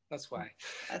 that's why.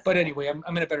 But anyway,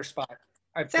 I'm in a better spot.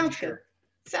 I'm Sounds sure. Good.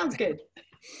 Sounds good.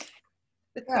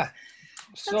 Yeah.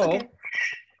 So. Okay.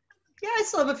 Yeah, I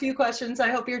still have a few questions. I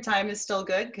hope your time is still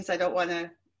good because I don't want to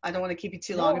keep you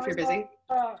too long if you're busy.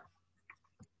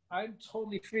 I'm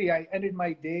totally free. I ended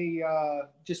my day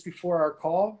just before our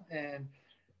call, and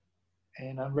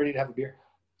I'm ready to have a beer.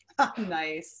 Oh,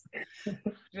 nice.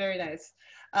 Very nice.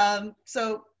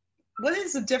 So What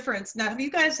is the difference now? Have you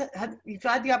guys you've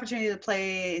had the opportunity to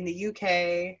play in the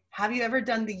UK? Have you ever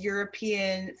done the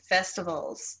European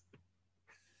festivals?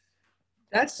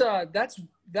 That's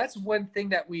one thing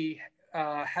that we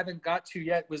haven't got to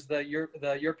yet, was the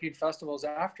European festivals.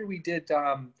 After we did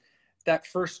that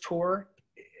first tour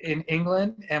in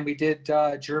England, and we did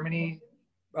Germany,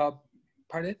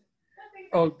 pardon?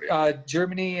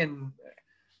 Germany and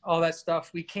all that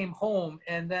stuff. We came home,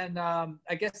 and then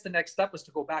I guess the next step was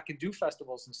to go back and do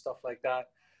festivals and stuff like that.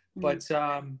 But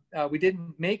we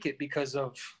didn't make it because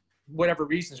of whatever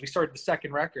reasons. We started the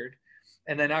second record,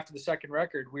 and then after the second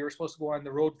record, we were supposed to go on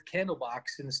the road with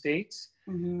Candlebox in the States.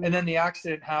 And then the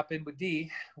accident happened with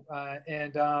Dee,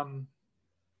 and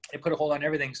it put a hold on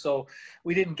everything. So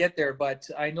we didn't get there, but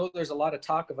I know there's a lot of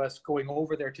talk of us going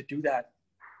over there to do that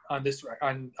on this,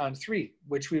 on 3,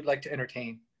 which we'd like to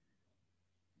entertain.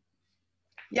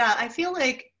 Yeah, I feel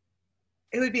like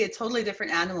it would be a totally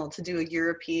different animal to do a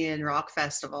European rock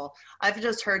festival. I've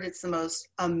just heard it's the most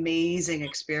amazing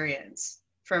experience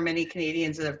for many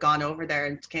Canadians that have gone over there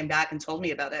and came back and told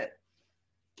me about it.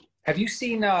 Have you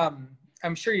seen,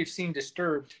 I'm sure you've seen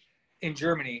Disturbed in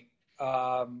Germany,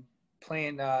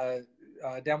 playing Down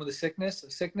with the Sickness.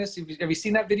 Have you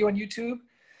seen that video on YouTube?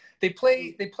 They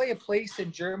play a place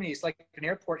in Germany. It's like an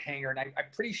airport hangar, and I'm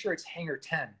pretty sure it's Hangar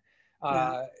 10.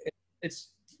 It's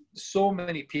so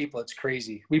many people. It's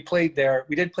crazy. We played there.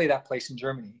 We did play that place in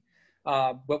Germany,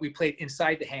 but we played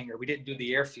inside the hangar. We didn't do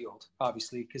the airfield,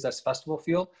 obviously, because that's festival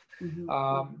field.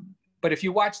 But if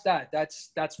you watch that,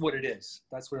 that's what it is.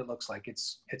 That's what it looks like.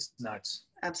 It's nuts.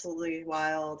 Absolutely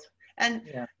wild. And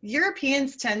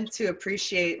Europeans tend to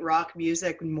appreciate rock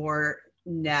music more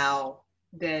now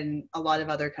than a lot of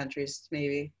other countries,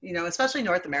 maybe, you know, especially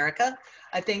North America.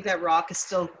 I think that rock is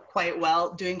still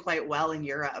doing quite well in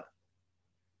Europe.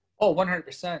 Oh,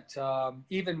 100%.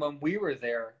 Even when we were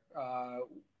there,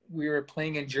 we were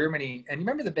playing in Germany. And you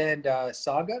remember the band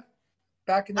Saga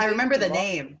back in the day? I remember the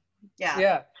name. Yeah.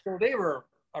 Yeah. So they were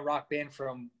a rock band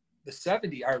from the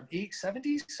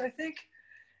 70s, I think.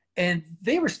 And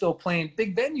they were still playing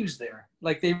big venues there.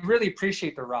 Like, they really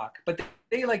appreciate the rock, but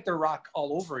they like their rock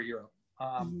all over Europe.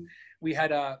 We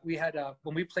had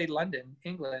when we played London,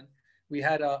 England, we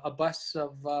had a bus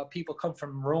of people come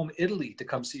from Rome, Italy to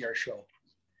come see our show.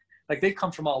 Like, they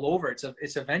come from all over.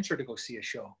 It's a venture to go see a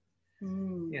show.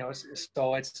 You know,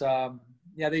 so it's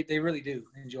they really do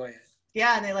enjoy it.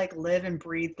 Yeah, and they like live and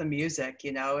breathe the music,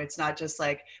 you know. It's not just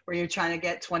like where you're trying to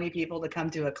get 20 people to come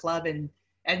to a club in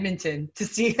Edmonton to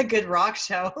see a good rock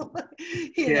show.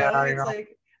 you know, it's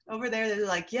like over there they're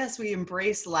like, yes, we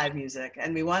embrace live music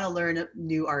and we want to learn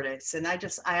new artists. And I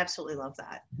absolutely love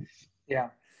that. Yeah.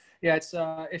 It's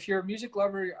if you're a music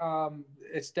lover,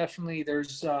 it's definitely,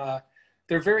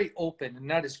 they're very open, and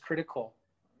that is critical.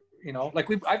 You know, like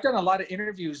I've done a lot of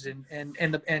interviews and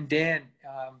Dan,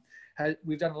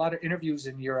 we've done a lot of interviews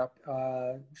in Europe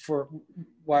for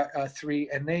 3,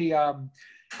 and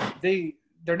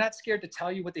they're not scared to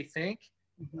tell you what they think,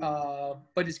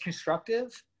 but it's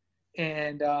constructive.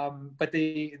 And but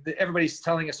everybody's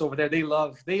telling us over there they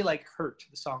like Hurt,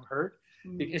 the song Hurt.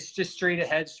 It's just straight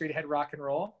ahead rock and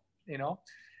roll, you know.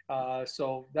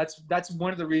 So that's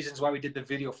one of the reasons why we did the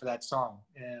video for that song,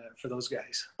 for those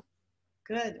guys.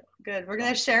 Good. We're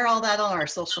going to share all that on our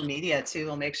social media too.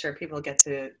 We'll make sure people get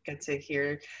to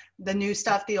hear the new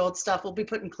stuff, the old stuff. We'll be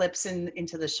putting clips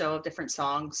into the show of different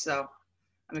songs. So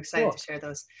I'm excited to share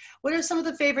those. What are some of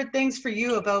the favorite things for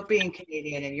you about being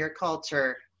Canadian and your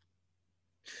culture?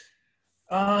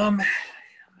 Well,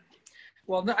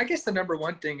 I guess the number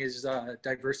one thing is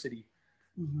diversity.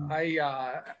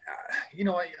 I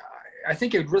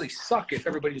think it would really suck if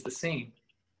everybody's the same.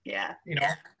 Yeah. You know,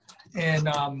 and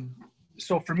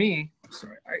so for me,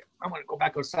 sorry, I want to go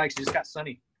back outside because it just got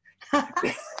sunny. Now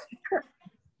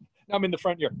I'm in the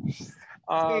front here.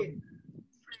 I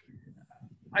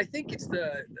think it's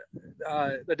the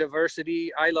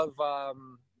diversity. I love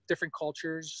different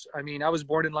cultures. I mean, I was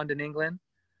born in London, England.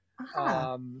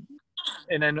 And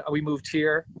then we moved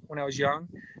here when I was young.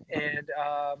 And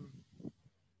I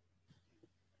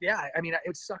mean, it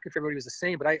would suck if everybody was the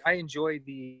same, but I enjoy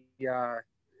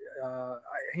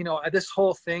this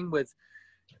whole thing with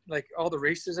like all the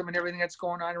racism and everything that's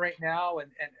going on right now.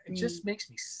 And it just makes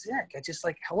me sick. I just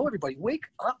like, hello, everybody, wake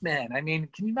up, man. I mean,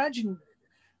 can you imagine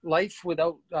life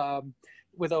without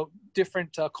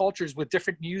different cultures, with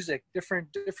different music,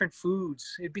 different foods?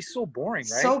 It'd be so boring,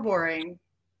 right? So boring.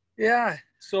 Yeah.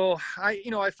 So I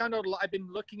found out I've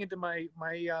been looking into my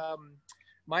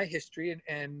history,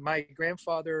 and my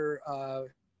grandfather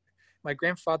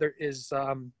is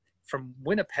from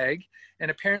Winnipeg,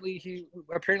 and apparently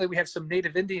we have some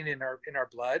Native Indian in our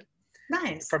blood.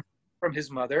 Nice. from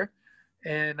his mother,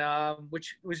 and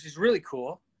which is really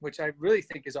cool, which I really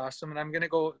think is awesome. And I'm gonna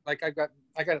go, like,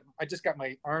 I just got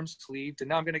my arms sleeved, and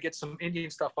now I'm gonna get some Indian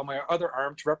stuff on my other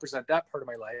arm to represent that part of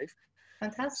my life.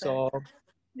 Fantastic. So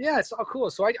yeah, it's all cool.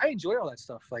 So I enjoy all that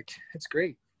stuff. Like, it's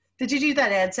great. Did you do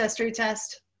that ancestry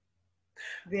test?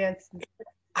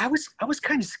 I was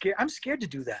kind of scared. I'm scared to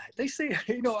do that. They say,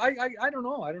 you know, I don't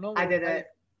know. I don't know. I did it.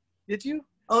 Did you?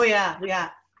 Oh yeah, yeah.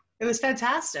 It was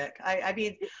fantastic. I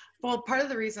mean, well, part of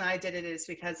the reason I did it is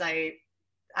because I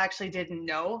actually didn't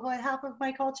know what half of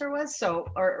my culture was, so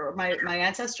or my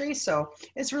ancestry. So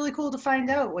it's really cool to find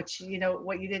out what you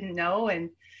didn't know, and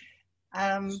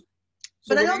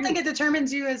So but I don't think it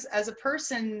determines you as a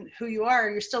person who you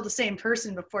are. You're still the same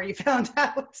person before you found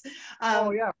out. Oh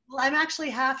yeah. Well, I'm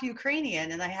actually half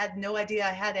Ukrainian, and I had no idea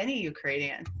I had any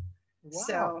Ukrainian. Wow.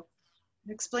 So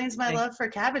it explains my love for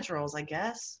cabbage rolls, I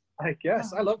guess. I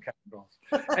guess. Oh. I love cabbage rolls.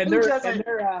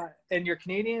 And you're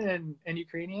Canadian and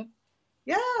Ukrainian?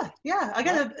 Yeah. I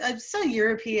got a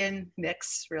European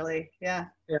mix, really. Yeah.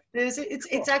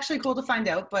 It's actually cool to find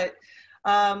out, but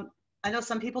I know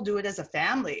some people do it as a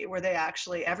family, where they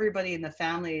actually, everybody in the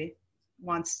family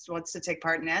wants to take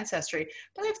part in ancestry.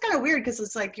 But it's kind of weird because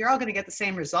it's like you're all going to get the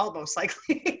same result most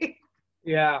likely.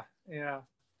 Yeah.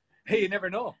 Hey, you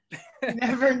never know. You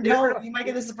never know. You might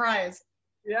get a surprise.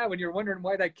 Yeah, when you're wondering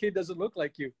why that kid doesn't look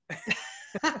like you.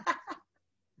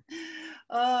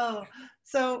 Oh,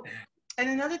 so, and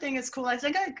another thing is cool. I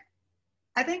think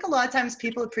a lot of times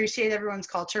people appreciate everyone's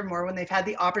culture more when they've had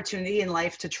the opportunity in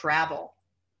life to travel.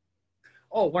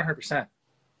 Oh, 100%.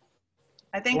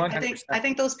 I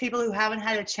think those people who haven't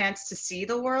had a chance to see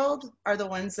the world are the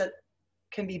ones that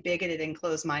can be bigoted and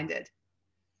closed-minded.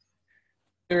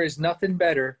 There is nothing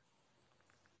better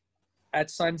at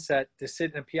sunset to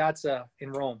sit in a piazza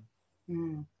in Rome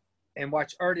and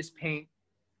watch artists paint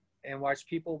and watch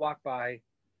people walk by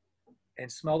and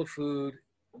smell the food,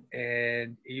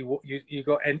 and you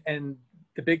go, and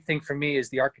the big thing for me is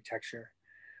the architecture.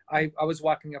 I was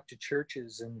walking up to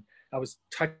churches, and I was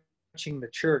touching the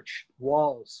church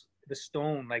walls, the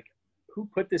stone, like, who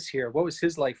put this here? What was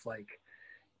his life like?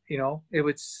 You know,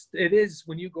 it is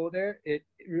when you go there, it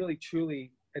really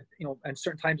truly, you know, and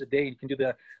certain times of day you can do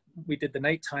we did the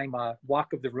nighttime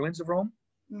walk of the ruins of Rome.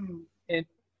 And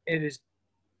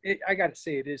I gotta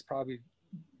say, it is probably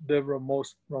the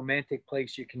most romantic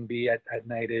place you can be at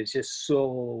night. It's just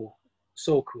so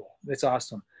cool. It's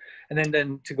awesome. And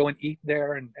then to go and eat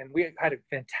there, and we had a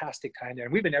fantastic time there,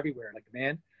 and we've been everywhere like the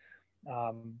band.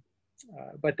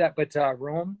 But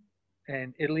Rome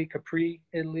and Italy, Capri,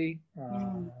 Italy,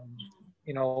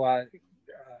 you know,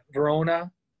 Verona,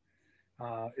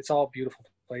 it's all beautiful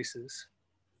places.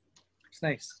 It's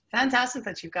nice. Fantastic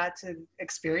that you got to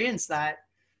experience that.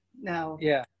 Now,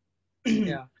 yeah.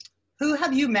 Who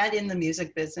have you met in the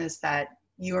music business that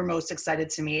you were most excited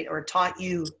to meet or taught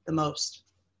you the most?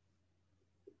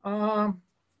 Well,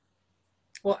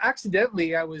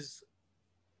 accidentally, I was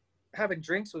having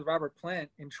drinks with Robert Plant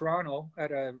in Toronto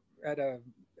at a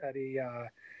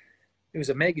it was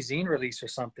a magazine release or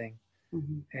something.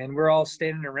 And we're all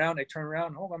standing around. I turn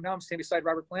around, I'm standing beside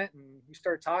Robert Plant, and we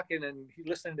started talking, and he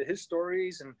listened to his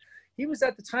stories. And he was,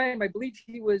 at the time, I believe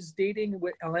he was dating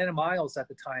with Alana Miles at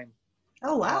the time.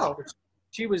 Oh, wow.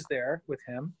 She was there with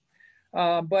him.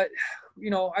 But, you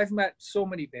know, I've met so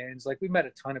many bands. Like, we've met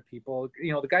a ton of people.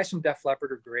 You know, the guys from Def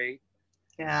Leppard are great.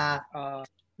 Yeah.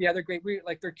 Yeah, they're great.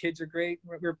 Their kids are great.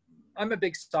 I'm a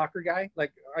big soccer guy.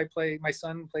 Like, my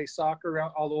son plays soccer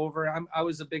all over. I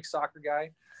was a big soccer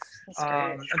guy. That's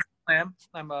great.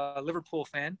 I'm a Liverpool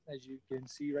fan, as you can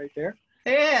see right there.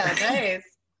 Yeah,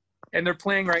 nice. And they're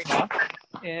playing right now.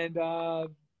 And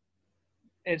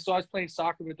so I was playing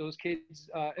soccer with those kids,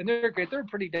 and they're great. They're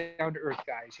pretty down to earth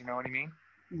guys, you know what I mean?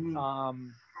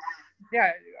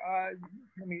 Yeah.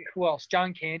 Who else?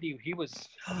 John Candy. He was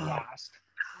a blast.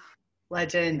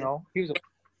 Legend. You know, he was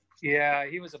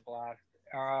a blast.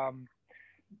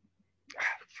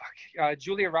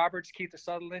 Julia Roberts, Keith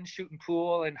Sutherland, shooting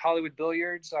pool and Hollywood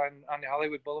Billiards on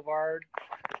Hollywood Boulevard.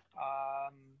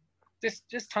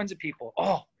 Just tons of people.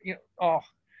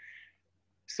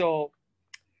 So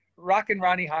Rockin'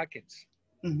 Ronnie Hawkins.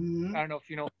 I don't know if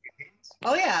you know.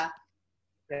 Oh yeah.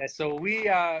 Yeah. So we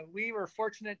were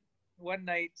fortunate one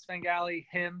night. Sven Gali,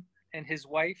 him and his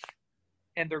wife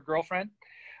and their girlfriend.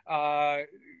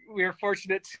 We were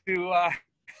fortunate to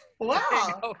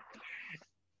wow.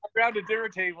 around a dinner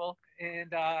table,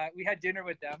 and we had dinner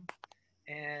with them,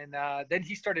 and then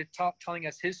he started telling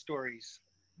us his stories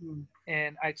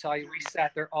And I tell you, we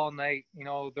sat there all night. You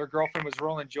know, their girlfriend was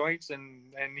rolling joints,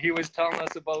 and he was telling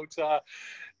us about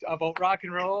rock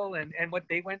and roll and what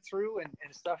they went through and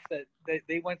stuff that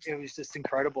they went. It was just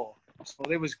incredible. So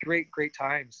it was great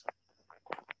times.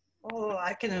 Oh,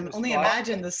 I can only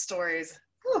imagine the stories.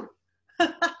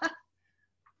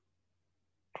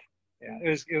 Yeah,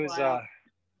 Wow.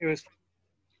 it was,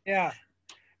 yeah.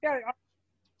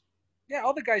 Yeah,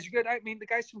 all the guys are good. I mean, the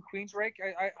guys from Queensryche,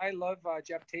 I love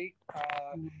Jeff Tate.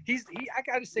 I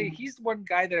got to say, he's one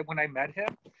guy that when I met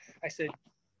him, I said,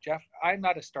 Jeff, I'm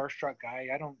not a starstruck guy.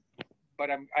 But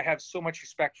I have so much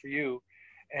respect for you.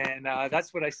 And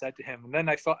that's what I said to him. And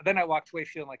then I walked away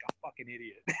feeling like a fucking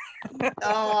idiot.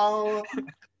 Oh,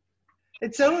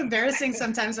 it's so embarrassing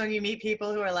sometimes when you meet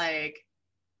people who are like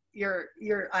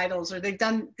your idols, or they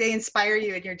inspire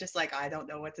you, and you're just like, I don't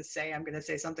know what to say. I'm gonna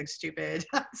say something stupid.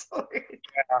 I'm sorry.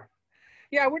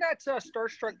 Yeah, we're not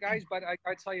starstruck guys, but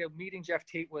I tell you, meeting Jeff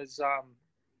Tate was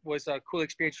a cool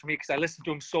experience for me because I listened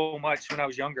to him so much when I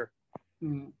was younger.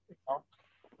 You know?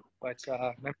 But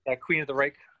remember that Queen of the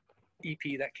Reich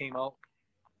EP that came out?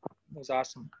 It was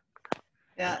awesome.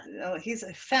 Yeah, no, he's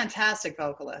a fantastic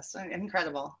vocalist.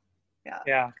 Incredible.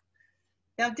 Yeah.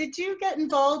 Now, did you get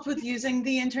involved with using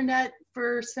the internet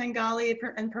for Sven Gali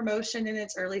and promotion in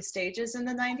its early stages in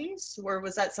the 90s? Or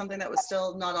was that something that was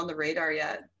still not on the radar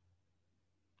yet?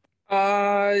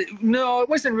 No, it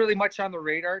wasn't really much on the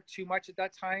radar too much at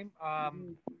that time.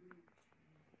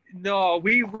 No,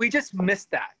 we just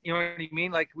missed that. You know what I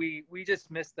mean? Like we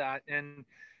just missed that. And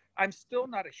I'm still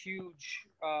not a huge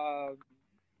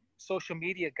social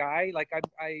media guy. Like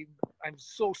I'm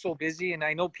so busy, and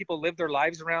I know people live their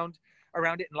lives around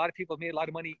it, and a lot of people have made a lot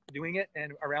of money doing it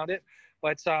and around it.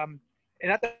 But and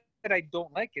not that I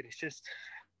don't like it. It's just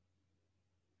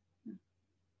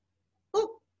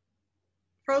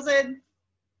Frozen.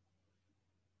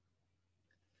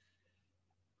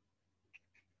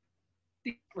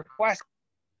 the request.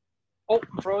 Oh,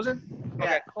 I'm frozen. Yeah.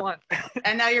 Okay, hold on.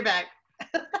 And now you're back.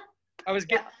 I was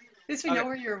getting. At least we know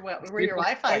where your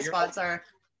Wi-Fi spots are.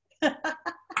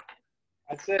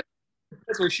 That's it.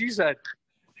 That's what she said.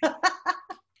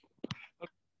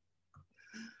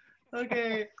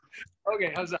 Okay.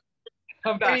 Okay, how's that?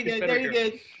 I'm back. There you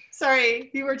go. Sorry,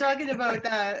 you were talking about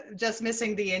just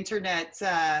missing the internet,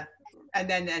 and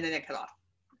then it cut off.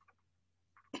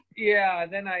 Yeah,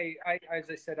 then I as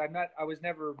I said, I was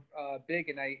never big,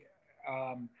 and I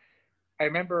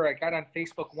remember I got on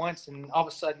Facebook once, and all of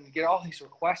a sudden you get all these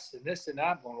requests and this and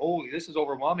that. I'm going, holy, this is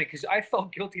overwhelming, because I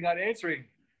felt guilty not answering.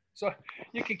 So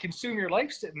you can consume your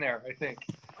life sitting there, I think.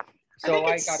 So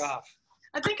I got off.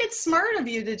 I think it's smart of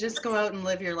you to just go out and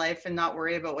live your life and not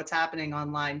worry about what's happening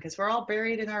online, because we're all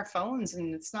buried in our phones,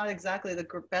 and it's not exactly the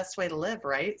best way to live,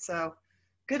 right? So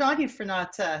good on you for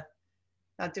not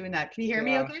doing that. Can you hear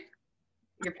me okay?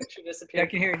 Your picture disappeared. Yeah, I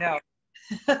can hear you now.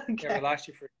 Okay. Yeah, I lost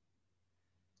you for.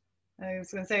 I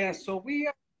was going to say. Yeah, so we.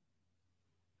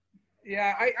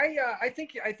 Yeah, I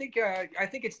think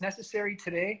it's necessary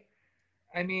today.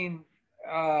 I mean,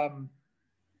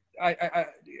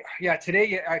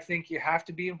 today I think you have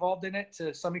to be involved in it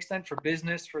to some extent, for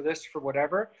business, for this, for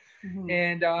whatever.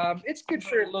 And it's good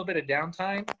for a little bit of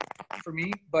downtime for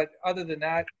me. But other than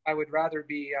that, I would rather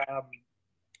be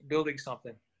building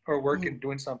something or working,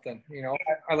 doing something. You know,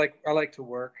 I like to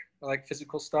work. I like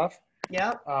physical stuff.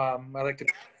 Yeah. I like to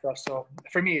do stuff. So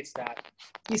for me, it's that.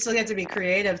 You still get to be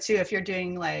creative too if you're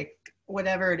doing like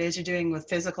whatever it is you're doing with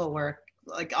physical work.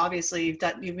 Like obviously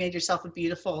you've made yourself a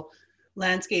beautiful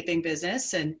landscaping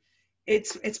business, and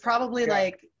it's probably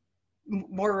like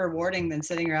more rewarding than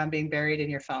sitting around being buried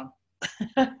in your phone.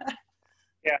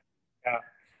 Yeah.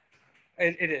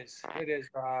 It is.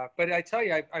 But I tell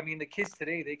you, I mean, the kids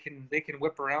today, they can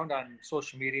whip around on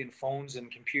social media and phones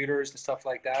and computers and stuff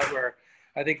like that, where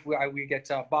I think we get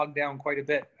bogged down quite a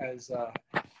bit, as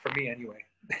for me anyway.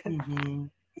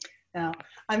 Now,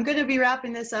 I'm going to be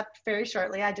wrapping this up very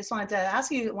shortly. I just wanted to ask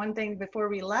you one thing before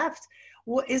we left.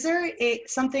 Is there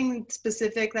something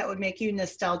specific that would make you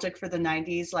nostalgic for the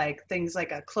 90s, like things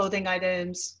like clothing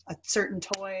items, a certain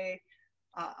toy,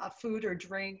 a food or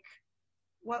drink?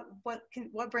 What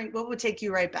would take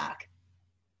you right back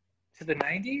to the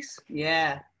 90s?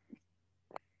 Yeah.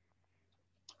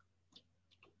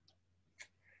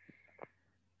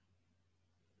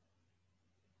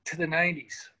 To the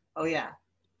 90s. Oh yeah.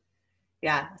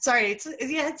 Yeah. Sorry.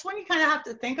 It's one you kind of have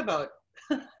to think about.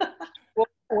 Well,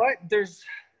 what there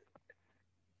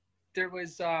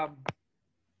was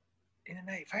in the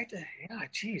night. If I had to,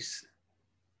 geez.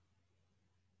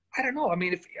 I don't know. I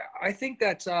mean, I think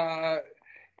that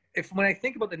when I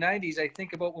think about the 90s, I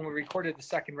think about when we recorded the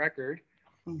second record,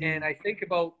 And I think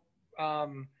about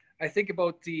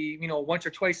the, you know, once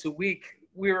or twice a week,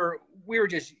 we were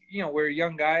just, you know, we're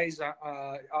young guys,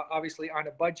 obviously on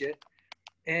a budget.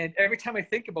 And every time I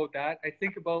think about that, I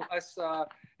think about us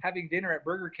having dinner at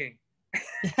Burger King.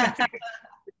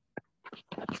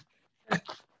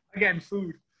 Again,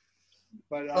 food.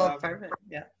 But perfect.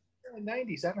 Yeah. in the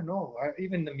 90s, I don't know.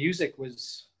 Even the music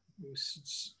was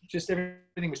just,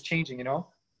 everything was changing, you know.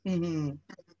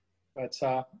 But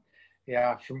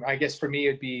yeah, I guess for me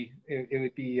it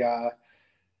would be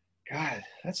God.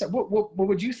 What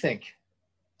would you think?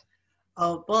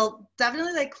 Oh, well,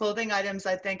 definitely like clothing items.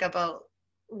 I think about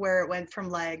where it went from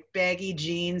like baggy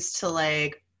jeans to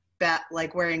like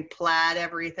wearing plaid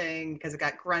everything because it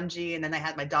got grungy, and then I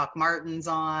had my Doc Martens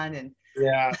on, and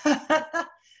Yeah. like,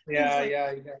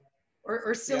 yeah.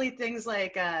 Or silly things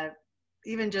like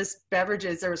even just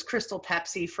beverages. There was Crystal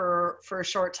Pepsi for a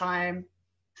short time.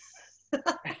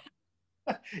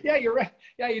 Yeah, you're right.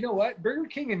 Yeah, you know what? Burger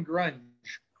King and grunge.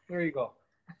 There you go.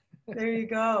 There you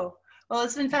go. Well,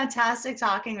 it's been fantastic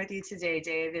talking with you today,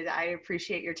 David. I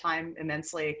appreciate your time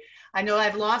immensely. I know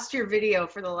I've lost your video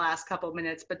for the last couple of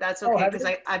minutes, but that's okay because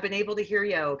I've been able to hear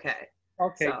you okay.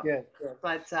 Okay, so, good.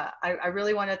 But I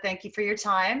really want to thank you for your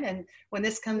time. And when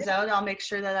this comes out, I'll make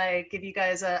sure that I give you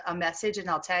guys a message, and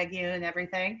I'll tag you and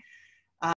everything.